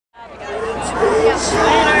This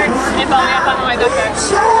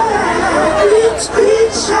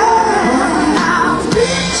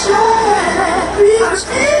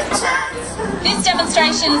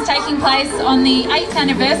demonstration is taking place on the 8th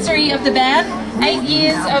anniversary of the ban. 8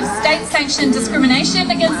 years of state-sanctioned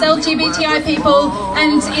discrimination against LGBTI people,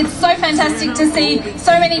 and it's so fantastic to see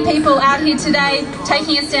so many people out here today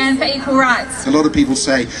taking a stand for equal rights. A lot of people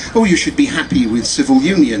say, oh, you should be happy with civil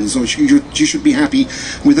unions, or you should be happy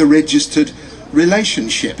with a registered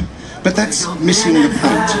relationship. But that's missing the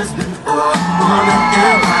point.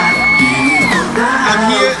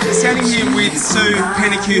 I'm standing here with Sue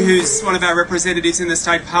Pennicuik, who's one of our representatives in the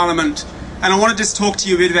State Parliament, and I want to just talk to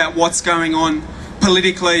you a bit about what's going on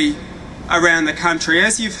politically around the country.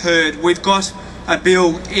 As you've heard, we've got a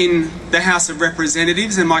bill in the House of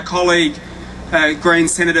Representatives, and my colleague, Green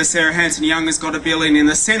Senator Sarah Hanson-Young, has got a bill in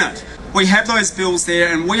the Senate. We have those bills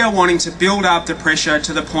there, and we are wanting to build up the pressure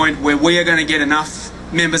to the point where we are going to get enough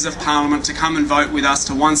members of Parliament to come and vote with us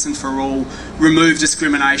to once and for all remove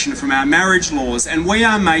discrimination from our marriage laws, and we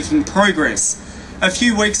are making progress. A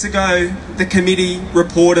few weeks ago, the committee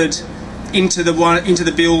reported into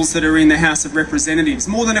the bills that are in the House of Representatives.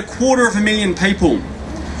 More than 250,000 people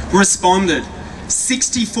responded.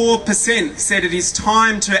 64% said it is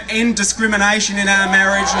time to end discrimination in our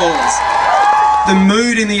marriage laws. The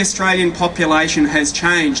mood in the Australian population has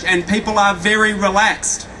changed, and people are very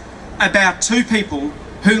relaxed about two people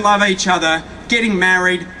who love each other getting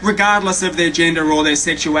married regardless of their gender or their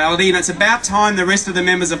sexuality, and it's about time the rest of the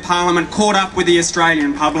members of Parliament caught up with the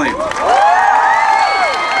Australian public.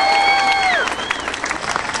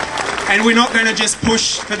 And we're not going to just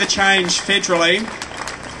push for the change federally.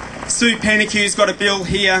 Sue Pennicuik's got a bill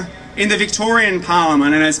here in the Victorian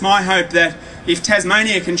Parliament, and it's my hope that if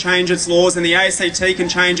Tasmania can change its laws and the ACT can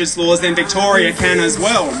change its laws, then Victoria can as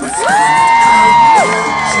well.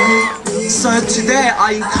 So today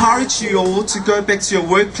I encourage you all to go back to your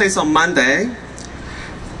workplace on Monday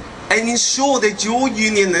and ensure that your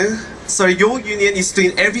union is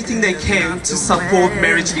doing everything they can to support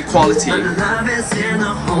marriage equality. I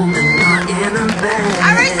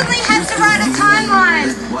recently had to write a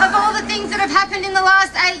timeline of all the things that have happened in the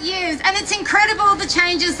last 8 years, and it's incredible the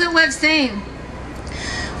changes that we've seen.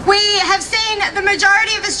 We have seen the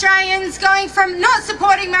majority of Australians going from not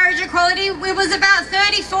supporting marriage equality. It was about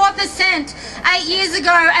 34% 8 years ago,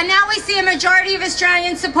 and now we see a majority of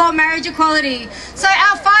Australians support marriage equality. So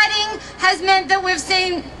our fighting has meant that we've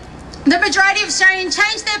seen the majority of Australians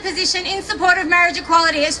change their position in support of marriage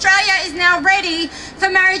equality. Australia is now ready for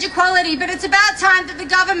marriage equality, but it's about time that the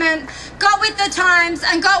government got with the times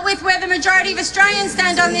and got with where the majority of Australians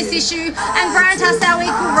stand on this issue and grant us our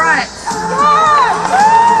equal rights.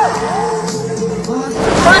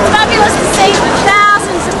 Well, it's fabulous to see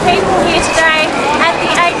thousands of people here today at the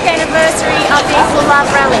 8th anniversary of the Equal Love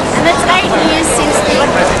Rally, and it's 8 years since the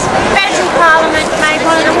federal parliament made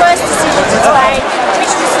one of the worst decisions it's made, which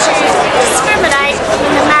was to discriminate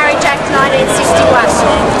in the Marriage Act 1961,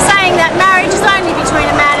 saying that marriage is only between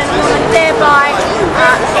a man and a woman, thereby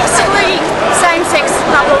excluding same-sex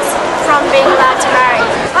couples from being allowed to marry.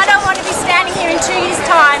 I don't want to be standing here in 2 years'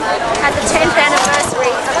 time at the 10th anniversary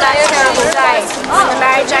of that terrible day when the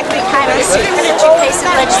Marriage Act became a discriminatory piece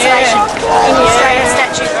of legislation in the Australian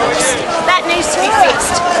statute books. That needs to be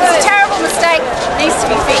fixed. It's a terrible mistake, it needs to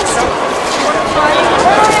be fixed.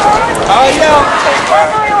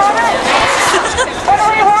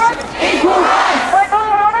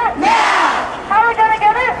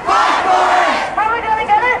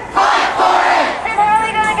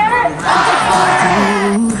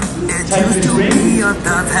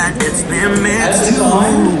 It's been meant to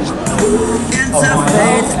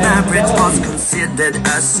interfaith marriage was considered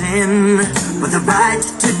a sin, but the right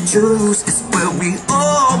to choose is where we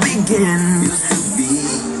all begin. Used to be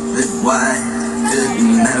that white, good,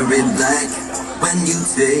 married black. When you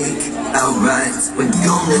take our rights, we're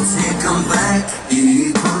gonna take them back.